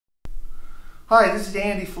Hi, this is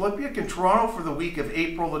Andy Filipiuk in Toronto for the week of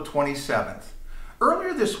April the 27th.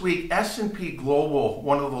 Earlier this week, S&P Global,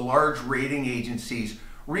 one of the large rating agencies,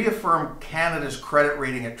 reaffirmed Canada's credit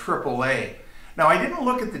rating at AAA. Now, I didn't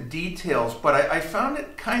look at the details, but I found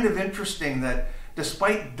it kind of interesting that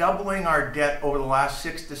despite doubling our debt over the last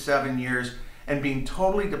 6 to 7 years and being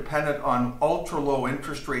totally dependent on ultra-low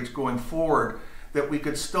interest rates going forward, that we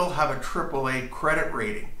could still have a AAA credit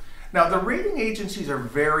rating. Now, the rating agencies are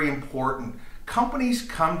very important. Companies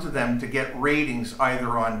come to them to get ratings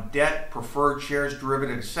either on debt, preferred shares,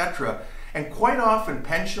 derivatives, etc. And quite often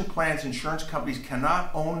pension plans, insurance companies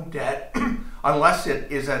cannot own debt unless it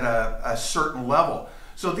is at a certain level.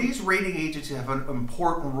 So these rating agencies have an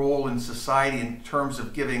important role in society in terms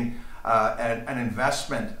of giving an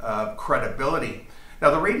investment credibility.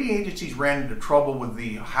 Now, the rating agencies ran into trouble with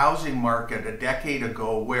the housing market a decade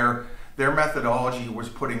ago where their methodology was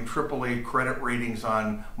putting AAA credit ratings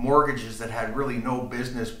on mortgages that had really no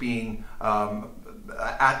business being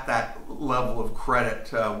at that level of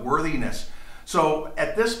credit worthiness. So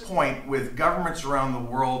at this point, with governments around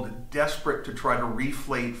the world desperate to try to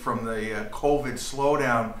reflate from the COVID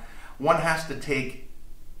slowdown, one has to take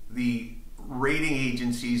the rating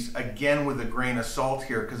agencies again with a grain of salt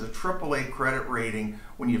here, because a AAA credit rating,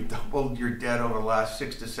 when you've doubled your debt over the last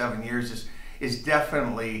 6 to 7 years, is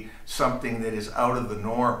definitely something that is out of the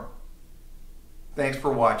norm. Thanks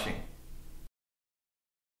for watching.